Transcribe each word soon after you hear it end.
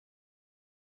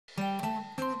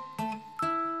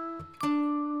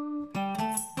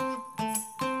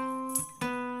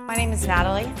My name is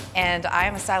Natalie, and I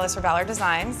am a stylist for Ballard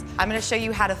Designs. I'm going to show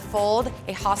you how to fold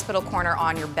a hospital corner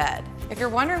on your bed. If you're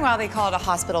wondering why they call it a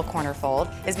hospital corner fold,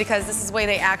 is because this is the way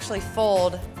they actually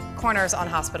fold corners on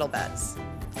hospital beds.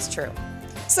 It's true.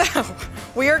 So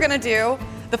we are going to do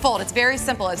the fold. It's very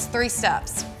simple. It's 3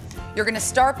 steps. You're going to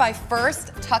start by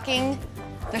first tucking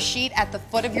the sheet at the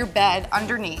foot of your bed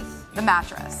underneath the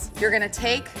mattress. You're going to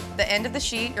take the end of the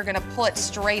sheet, you're going to pull it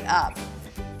straight up.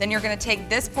 Then you're going to take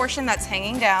this portion that's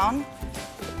hanging down,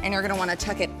 and you're going to want to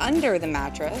tuck it under the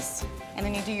mattress. And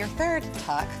then you do your third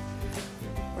tuck,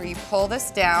 where you pull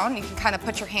this down. You can kind of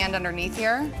put your hand underneath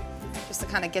here, just to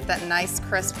kind of get that nice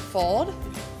crisp fold.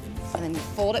 And then you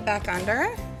fold it back under,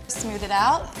 smooth it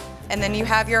out, and then you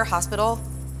have your hospital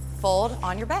fold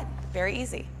on your bed. Very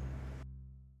easy.